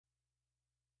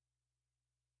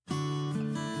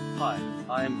Hi,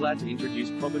 I am glad to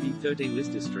introduce property 13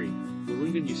 Lister Street,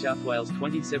 Wahroonga, New South Wales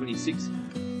 2076.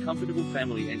 Comfortable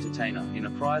family entertainer in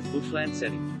a prized bushland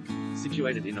setting.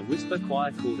 Situated in a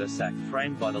whisper-quiet cul-de-sac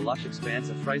framed by the lush expanse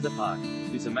of Fraser Park,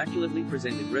 this immaculately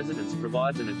presented residence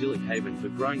provides an idyllic haven for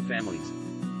growing families.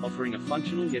 Offering a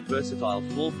functional yet versatile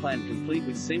floor plan complete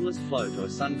with seamless flow to a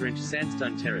sun-drenched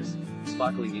sandstone terrace,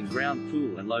 sparkling in-ground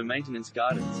pool and low-maintenance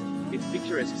gardens, its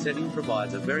picturesque setting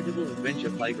provides a veritable adventure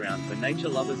playground for nature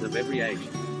lovers of every age.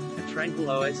 A tranquil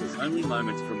oasis only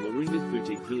moments from Wahroonga's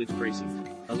boutique village precinct.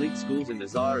 Elite schools and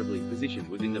desirably positioned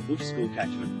within the bush school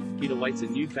catchment, it awaits a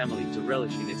new family to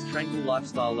relish in its tranquil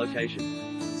lifestyle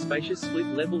location. Spacious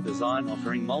split-level design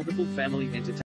offering multiple family entertainment